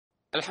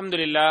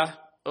அல்ஹம்துலில்லாஹ்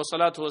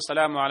வஸ்ஸலாத்து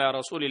வஸ்ஸலாமு அலா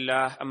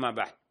ரசூலில்லாஹ் அம்மா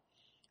பஅத்.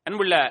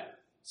 அன்புள்ள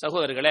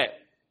சகோதரர்களே,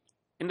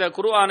 இந்த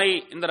குர்ஆனை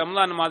இந்த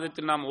ரமலான்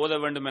மாதத்தில் நாம் ஓத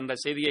வேண்டும் என்ற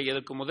செய்தியை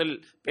இதற்கு முதல்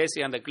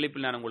பேசிய அந்த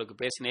கிளிப்பில் நான் உங்களுக்கு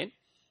பேசினேன்.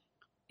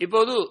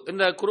 இப்போது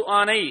இந்த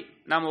குர்ஆனை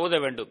நாம் ஓத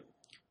வேண்டும்.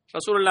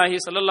 ரசூலுல்லாஹி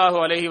ஸல்லல்லாஹு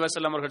அலைஹி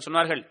வஸல்லம் அவர்கள்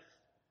சொன்னார்கள்,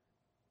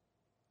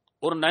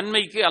 ஒரு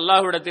நன்மைக்கு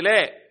அல்லாஹ்விடத்திலே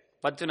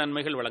 10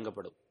 நன்மைகள்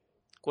வழங்கப்படும்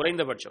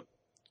குறைந்தபட்சம்.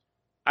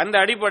 அந்த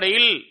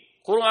அடிப்படையில்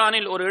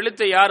குர்ஆனில் ஒரு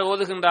எழுத்தை யார்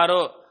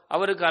ஓதுகின்றாரோ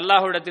அவருக்கு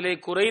அல்லாஹ்விடத்திலே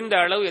குறைந்த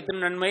அளவு எத்தனை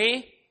நன்மை?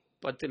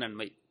 10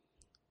 நன்மை.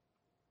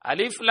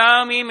 அலிஃப்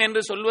லாம் மீம்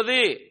என்று சொல்வது,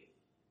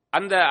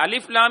 அந்த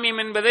அலிஃப் லாம்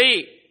மீம் என்பதை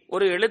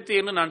ஒரு எழுத்து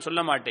என்று நான்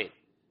சொல்ல மாட்டேன்.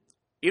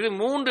 இது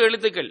 3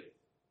 எழுத்துக்கள்.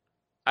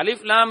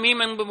 அலிஃப் லாம்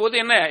மீம் என்பது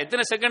என்ன,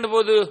 எத்தனை செகண்ட்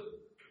போகுது?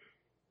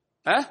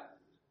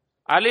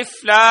 அலிஃப்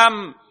லாம்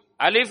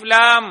அலிஃப்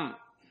லாம்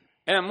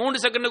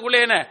 3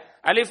 செகண்டுக்குள்ளே என்ன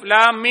அலிஃப்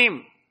லாம் மீம்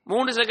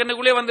 3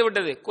 செகண்டுக்குள்ளே வந்து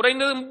விட்டது.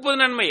 குறைந்தது 30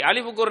 நன்மை.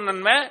 அலிஃபுக்கு ஒரு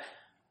நன்மை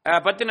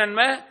 10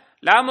 நன்மை,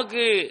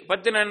 லாமுக்கு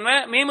 10 நன்மை,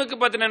 மீமுக்கு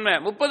 10 நன்மை,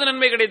 30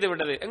 நன்மை கிடைத்து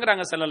விட்டது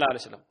என்கிறாங்க ஸல்லல்லாஹு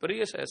அலைஹி வஸல்லம்.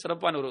 பெரிய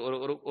சிறப்பான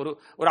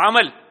ஒரு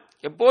அமல்.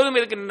 எப்போதும்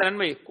இதுக்கு இந்த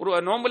நன்மை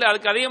நோம்புல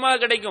அதுக்கு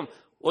அதிகமாக கிடைக்கும்.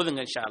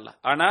 ஓதுங்க இன்ஷா அல்லாஹ்.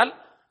 ஆனால்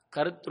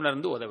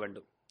கருத்துணர்ந்து ஓத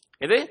வேண்டும்.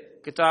 இது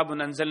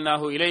கிதாபுன்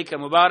அன்ஸல்னாஹு இலைக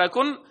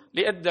முபாரகுன்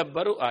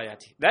லியத்தப்பரு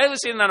ஆயாதி. தயவு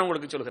செய்து நான்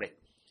உங்களுக்கு சொல்கிறேன்,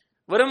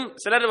 வெறும்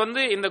சிலர்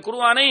இந்த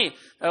குர்ஆனை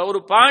ஒரு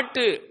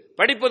பாட்டு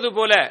படிப்பது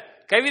போல,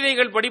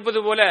 கவிதைகள் படிப்பது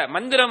போல,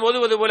 மந்திரம்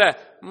ஓதுவது போல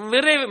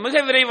மிக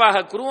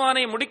விரைவாக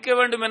குர்ஆனை முடிக்க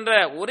வேண்டும் என்ற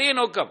ஒரே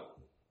நோக்கம்,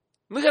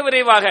 மிக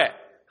விரைவாக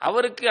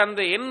அவருக்கு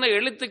அந்த என்ன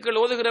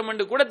எழுத்துக்கள் ஓதுகிறோம்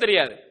என்று கூட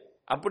தெரியாது.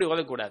 அப்படி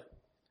ஓதக்கூடாது.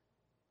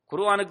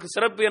 குர்ஆனுக்கு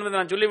சிறப்பு என்று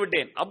நான்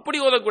சொல்லிவிட்டேன். அப்படி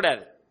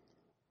ஓதக்கூடாது.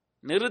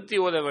 நிறுத்தி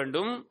ஓத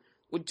வேண்டும்.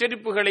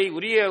 உச்சரிப்புகளை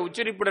உரிய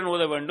உச்சரிப்புடன்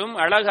ஓத வேண்டும்.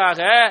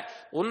 அழகாக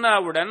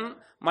உன்னாவுடன்,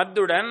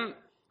 மத்துடன்,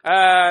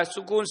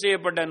 சுக்கூன்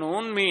செய்யப்பட்ட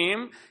நூன்,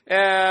 மீம்,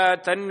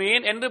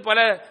 தன்வீன் என்று பல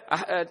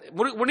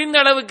முடிந்த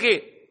அளவுக்கு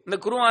இந்த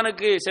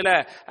குர்ஆனுக்கு சில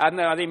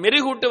அதை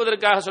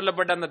மெருகூட்டுவதற்காக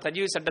சொல்லப்பட்ட அந்த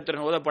தஜ்வீத்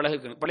சட்டத்துடன் ஓத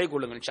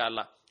பழகிக்கொள்ளுங்கள் இன்ஷா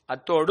அல்லாஹ்.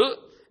 அத்தோடு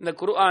இந்த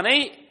குர்ஆனை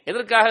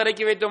எதற்காக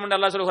இறக்கி வைத்தோம் என்று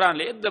அல்லாஹ் சொல்கிறான்,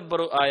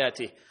 லியத்தப்பரு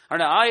ஆயாத்தி,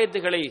 அவனுடைய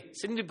ஆயத்துக்களை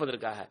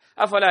சிந்திப்பதற்காக.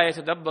 அஃபலா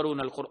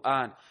யதப்பரூனல்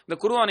குர்ஆன், இந்த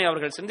குர்ஆனை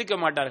அவர்கள் சிந்திக்க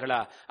மாட்டார்களா?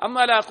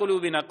 அம்மலா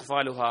குலூபின்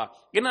அக்ஃபாலுஹா,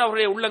 என்ன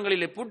அவருடைய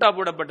உள்ளங்களிலே பூட்டா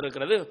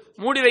போடப்பட்டிருக்கிறது,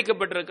 மூடி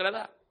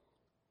வைக்கப்பட்டிருக்கிறதா?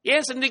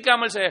 ஏன்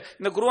சிந்திக்காமல்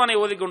இந்த குர்ஆனை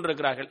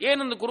ஓதிக்கொண்டிருக்கிறார்கள்?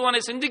 ஏன் இந்த குர்ஆனை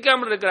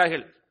சிந்திக்காமல்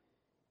இருக்கிறார்கள்?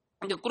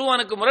 இந்த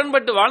குர்ஆனுக்கு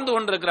முரண்பட்டு வாழ்ந்து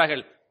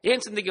கொண்டிருக்கிறார்கள்.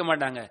 ஏன் சிந்திக்க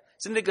மாட்டாங்க?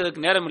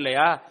 சிந்திக்கிறதுக்கு நேரம்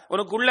இல்லையா?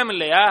 உனக்கு உள்ளம்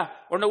இல்லையா?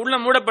 உன்னை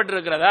உள்ளம்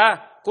மூடப்பட்டிருக்கிறதா?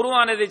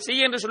 குர்ஆன் இதை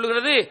செய்ய என்று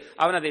சொல்லுகிறது,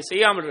 அவன் அதை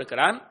செய்யாமல்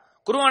இருக்கிறான்.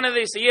 குர்ஆன்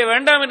இதை செய்ய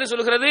வேண்டாம் என்று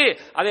சொல்கிறது,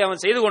 அதை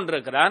அவன் செய்து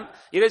கொண்டிருக்கிறான்.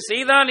 இதை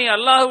செய்தால் நீ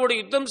அல்லாஹ்வோடு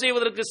யுத்தம்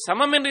செய்வதற்கு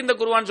சமம் என்று இந்த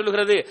குர்ஆன்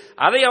சொல்கிறது,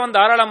 அதை அவன்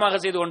தாராளமாக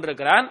செய்து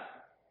கொண்டிருக்கிறான்.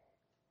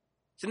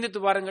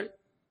 சிந்தித்து பாருங்கள்.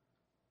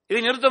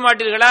 இதை நிறுத்த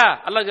மாட்டீர்களா?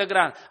 அல்லாஹ்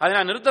கேட்கிறான். அதை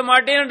நான் நிறுத்த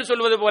மாட்டேன் என்று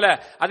சொல்வது போல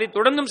அதை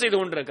தொடர்ந்தும் செய்து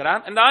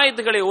கொண்டிருக்கிறான். இந்த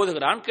ஆயத்துக்களை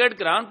ஓதுகிறான்,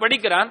 கேட்கிறான்,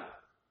 படிக்கிறான்.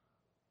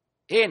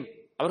 ஏன்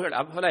அவர்கள்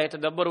அஃபலா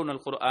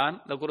யதப்பரூனல் குர்ஆன்,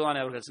 இந்த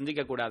குர்ஆனை அவர்கள்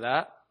சிந்திக்க கூடாதா?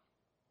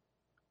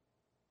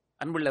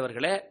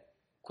 அன்புள்ளவர்களே,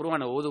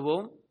 குர்ஆனை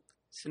ஓதுவோம்,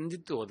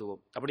 சிந்தித்து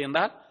ஓதுவோம். அப்படி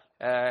என்றால்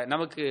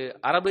நமக்கு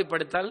அரபை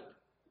படித்தால்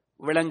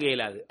விளங்க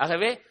இயலாது.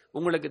 ஆகவே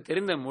உங்களுக்கு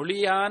தெரிந்த மொழி,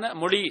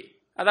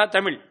 அதாவது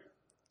தமிழ்,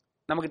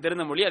 நமக்கு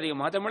தெரிந்த மொழி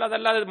அதிகமாக தமிழ்,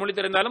 அதல்லாத மொழி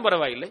தெரிந்தாலும்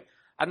பரவாயில்லை.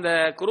 அந்த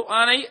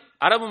குர்ஆனை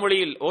அரபு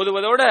மொழியில்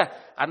ஓதுவதோட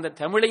அந்த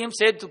தமிழையும்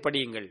சேர்த்து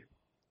படியுங்கள்.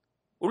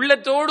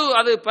 உள்ளத்தோடு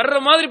அது பர்ற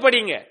மாதிரி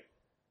படிங்க.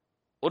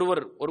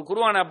 ஒருவர் ஒரு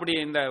குர்ஆனை அப்படி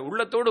இந்த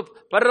உள்ளத்தோடு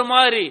பர்ற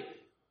மாதிரி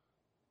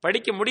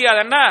படிக்க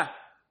முடியாதன்னா,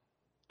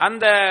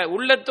 அந்த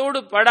உள்ளத்தோடு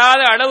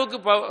படாத அளவுக்கு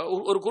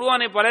ஒரு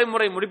குர்ஆனை பல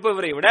முறை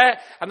முடிப்பவரை விட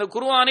அந்த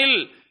குர்ஆனில்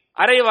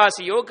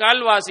அரைவாசியோ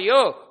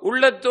கால்வாசியோ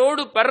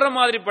உள்ளத்தோடு பர்ற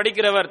மாதிரி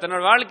படிக்கிறவர்,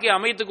 தன்னோட வாழ்க்கையை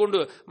அமைத்துக் கொண்டு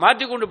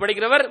மாற்றிக்கொண்டு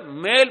படிக்கிறவர்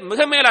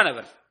மிக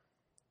மேலானவர்.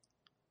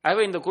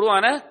 ஆகவே இந்த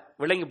குர்ஆனை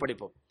விளங்கி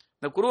படிப்போம்.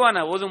 இந்த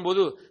குர்ஆனை ஓதும்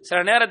போது சில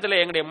நேரத்தில்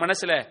எங்களுடைய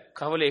மனசுல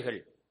கவலைகள்,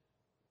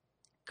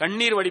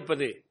 கண்ணீர்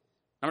வடிப்பது,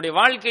 நம்முடைய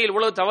வாழ்க்கையில்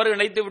இவ்வளவு தவறு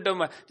நினைத்து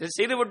விட்டோம்,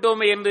 செய்து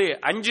விட்டோமே என்று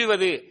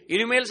அஞ்சுவது,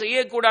 இனிமேல்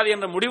செய்யக்கூடாது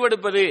என்ற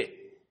முடிவெடுப்பது,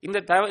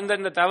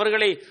 இந்த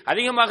தவறுகளை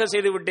அதிகமாக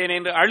செய்து விட்டேன்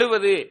என்று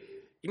அழுவது,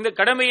 இந்த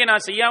கடமையை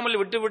நான் செய்யாமல்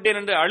விட்டு விட்டேன்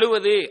என்று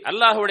அழுவது,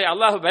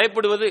 அல்லாஹ்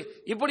பயப்படுவது,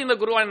 இப்படி இந்த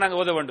குர்ஆனை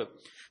நாங்கள் ஓத வேண்டும்.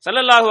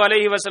 ஸல்லல்லாஹு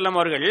அலைஹி வஸல்லம்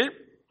அவர்கள்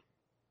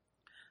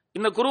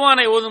இந்த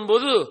குர்ஆனை ஓதும்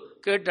போது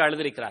கேட்டு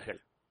அழுதிருக்கிறார்கள்.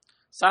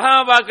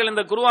 சஹாபாக்கள்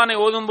இந்த குர்ஆனை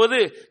ஓதும் போது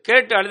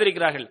கேட்டு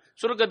அழுதிருக்கிறார்கள்.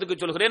 சுருக்கத்துக்கு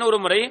சொல்கிறேன். ஒரு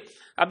முறை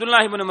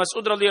அப்துல்லாஹ் இப்னு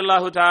மஸ்ஊத்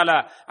ரலியல்லாஹு தஆலா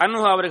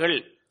அன்ஹு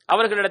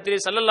அவர்களிடத்திலே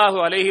ஸல்லல்லாஹு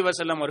அலைஹி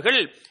வஸல்லம் அவர்கள்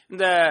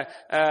இந்த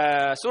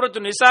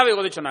சூரத்து நிசாவை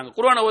ஓத சொன்னாங்க.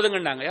 குர்ஆனை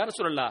ஓதுங்கன்னாங்க. யா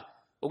ரசூலல்லாஹ்,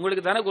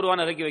 உங்களுக்கு தானே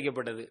குர்ஆன் இறக்கி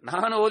வைக்கப்பட்டது,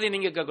 நான் ஓதி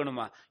நீங்க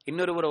கேட்கணுமா?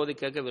 இன்னொருவர் ஓதி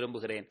கேட்க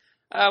விரும்புகிறேன்.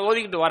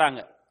 ஓதிக்கிட்டு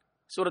வராங்க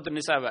சூரத்து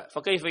நிசாவை.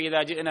 ஃபகைஃப இதா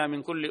ஜிஅனா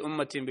மின் குல்லி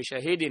உம்மத்தின்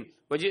பிஷஹீதின்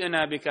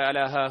வஜிஅனா பிக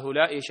அலா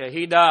ஹாஉலாஇ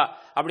ஷஹீதா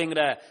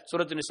அப்படிங்கிற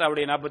சூரத்து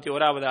நிசாவுடைய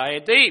 41வது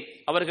ஆயத்தை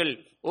அவர்கள்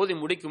ஓதி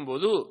முடிக்கும்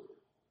போது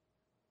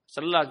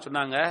ஸல்லல்லாஹு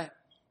சொன்னாங்க,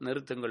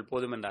 நிறுத்துங்கள்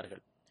போதும்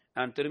என்றார்கள்.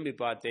 நான் திரும்பி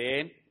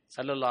பார்த்தேன்,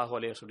 ஸல்லல்லாஹு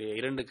அலைஹி வஸல்லம்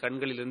 2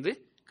 கண்களிலிருந்து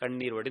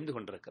கண்ணீர் வடிந்து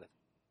கொண்டிருக்கிறது.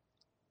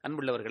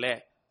 அன்புள்ளவர்களே,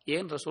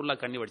 ஏன்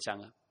ரசூலுல்லாஹ் கண்ணீர்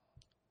வடிச்சாங்க?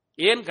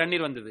 ஏன்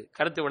கண்ணீர் வந்தது?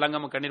 கருத்து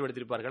விளங்காம கண்ணீர்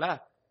வடித்திருப்பார்களா?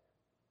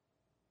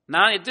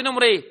 நான் எத்தனை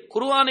முறை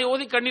குர்ஆனை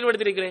ஓதி கண்ணீர்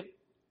வடித்திருக்கிறேன்,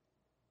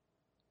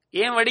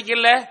 ஏன்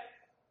வடிக்கல?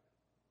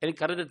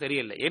 எனக்கு கருத்து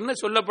தெரியல, என்ன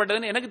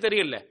சொல்லப்பட்டதுன்னு எனக்கு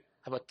தெரியல.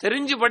 அப்ப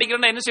தெரிஞ்சு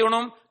படிக்கிறேன்னா என்ன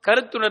செய்யணும்?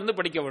 கருத்துணர்ந்து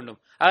படிக்க வேண்டும்.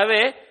 ஆகவே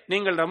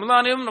நீங்கள்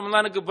ரமலானிலும்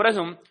ரமலானுக்கு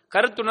பிறகும்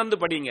கருத்துணர்ந்து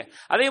படிங்க.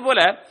 அதே போல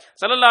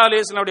ஸல்லல்லாஹு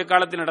அலைஹி வஸல்லம்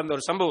காலத்தில் நடந்த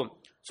ஒரு சம்பவம்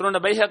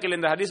சுனன் பைஹக்கில்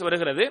இந்த ஹதீஸ்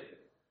வருகிறது.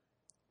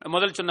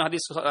 முதல் சொன்ன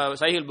ஹதீஸ்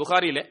சஹீஹ்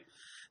புகாரியிலே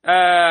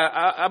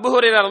அபூ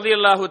ஹுரைரா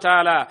ரலியல்லாஹு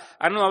தஆலா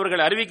அன்ஹு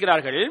அவர்கள்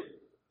அறிவிக்கிறார்கள்,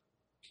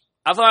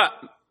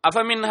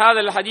 அஃபமின்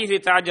ஹாதல் ஹதீஸி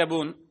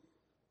தஅஜபூன்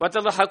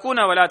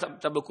வததஹகூன வலா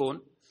தப்கூன்.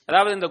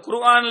 அதாவது இந்த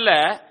குர்ஆன்ல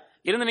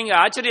இருந்து நீங்க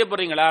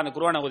ஆச்சரியப்படுறீங்களா? அந்த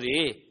குர்ஆனை ஓதி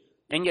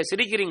நீங்க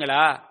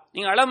சிரிக்கிறீங்களா?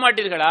 நீங்க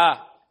அழமாட்டீர்களா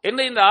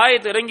என்று இந்த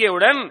ஆயத்து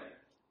இறங்கியவுடன்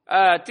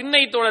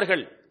திண்ணை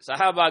தோழர்கள்,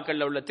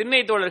 சஹாபாக்கள்ல உள்ள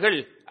திண்ணை தோழர்கள்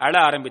அழ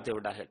ஆரம்பித்து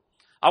விட்டார்கள்.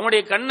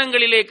 அவனுடைய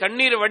கண்ணங்களிலே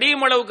கண்ணீர்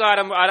வடியும் அளவுக்கு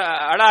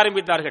அழ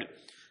ஆரம்பித்தார்கள்.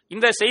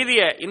 இந்த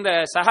செய்தியை, இந்த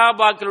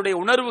சஹாபாக்களுடைய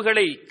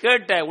உணர்வுகளை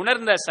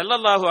உணர்ந்த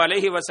ஸல்லல்லாஹு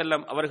அலைஹி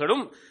வஸல்லம்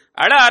அவர்களும்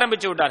அழ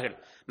ஆரம்பித்து விட்டார்கள்.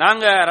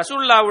 நாங்க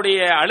ரசூலுல்லாஹ்வுடைய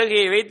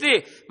அழுகையை வைத்து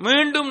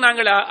மீண்டும்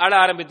நாங்கள் அழ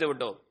ஆரம்பித்து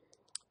விட்டோம்.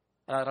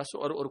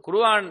 ஒரு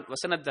குர்ஆன்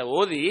வசனத்தை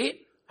ஓதி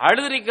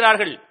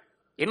அழுதிருக்கிறார்கள்.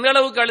 எந்த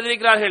அளவுக்கு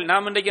அழுதிருக்கிறார்கள்?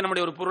 நாம் இன்றைக்கு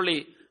நம்முடைய ஒரு பொருளை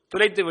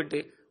துளைத்து விட்டு,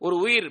 ஒரு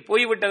உயிர்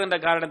போய்விட்டது என்ற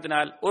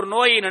காரணத்தினால், ஒரு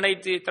நோயை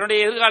நினைத்து, தன்னுடைய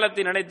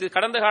எதிர்காலத்தை நினைத்து,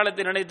 கடந்த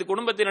காலத்தை நினைத்து,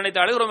 குடும்பத்தை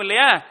நினைத்து அழுகிறோம்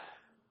இல்லையா?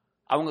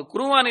 அவங்க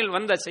குர்ஆனில்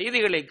வந்த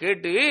செய்திகளை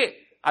கேட்டு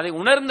அதை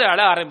உணர்ந்து அழ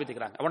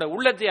ஆரம்பித்துக்கிறாங்க. அவனுடைய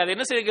உள்ளத்தை அது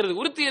என்ன செய்கிறது?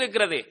 உறுத்தி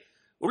இருக்கிறது,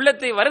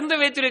 உள்ளத்தை வருந்த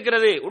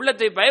வைத்திருக்கிறது,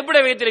 உள்ளத்தை பயப்பட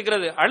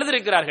வைத்திருக்கிறது,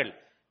 அழுதிருக்கிறார்கள்.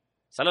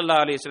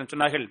 ஸல்லல்லாஹு அலைஹி வஸல்லம்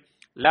சொன்னார்கள்,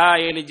 லா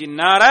யலிஜின்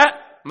நார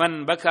மன்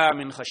பகா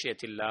மின்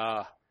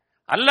ஹஷ்யத்தில்லாஹ்.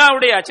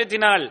 அல்லாஹ்வுடைய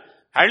அச்சத்தினால்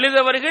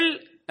அழுதவர்கள்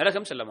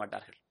நரகம் செல்ல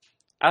மாட்டார்கள்.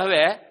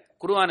 ஆகவே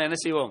குர்ஆன் என்ன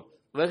செய்வோம்?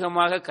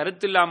 வேகமாக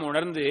கருத்தில்லாம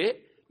உணர்ந்து,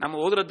 நம்ம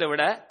ஓதுறதை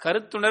விட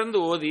கருத்துணர்ந்து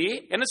ஓதி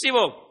என்ன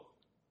செய்வோம்?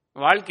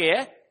 வாழ்க்கையை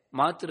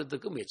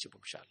மாத்திரத்துக்கு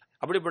முயற்சிப்போம் இன்ஷா அல்லாஹ்.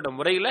 அப்படிப்பட்ட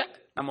முறையில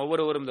நம்ம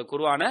ஒவ்வொருவரும் இந்த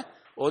குர்ஆனை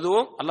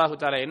ஓதுவோம். அல்லாஹு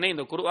தஆலா என்ன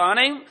இந்த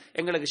குர்ஆனையும்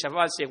எங்களுக்கு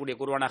ஷஃபாத் செய்யக்கூடிய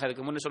குர்ஆனாக,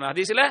 அதுக்கு முன்ன சொன்ன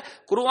ஹதீஸ்ல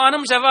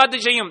குர்ஆனும் ஷஃபாத்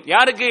செய்யும்.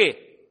 யாருக்கு?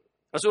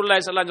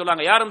 ரசூலுல்லாஹி ஸல்லல்லாஹு அலைஹி வஸல்லம்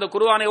சொல்றாங்க, யார் இந்த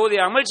குர்ஆனை ஓதி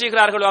அமல்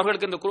செய்கிறார்களோ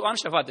அவர்களுக்கு இந்த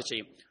குர்ஆன் ஷஃபாத்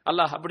செய்யும்.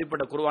 அல்லாஹ்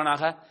அப்படிப்பட்ட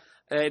குர்ஆனாக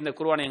இந்த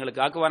குர்ஆனை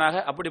எங்களுக்கு ஆக்குவானாக.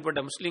 அப்படிப்பட்ட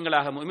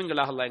முஸ்லிம்களாக,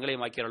 முஃமின்களாக அல்லாஹ்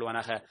எங்களையும் ஆக்கி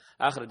அருள்வானாக.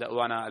 ஆகிரு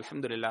தஅவானா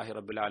அல்ஹம்துலில்லாஹி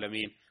ரப்பில்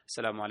ஆலமீன்.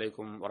 அஸ்ஸலாமு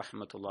அலைக்கும்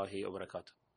வரஹ்மத்துல்லாஹி வபரகாத்துஹு.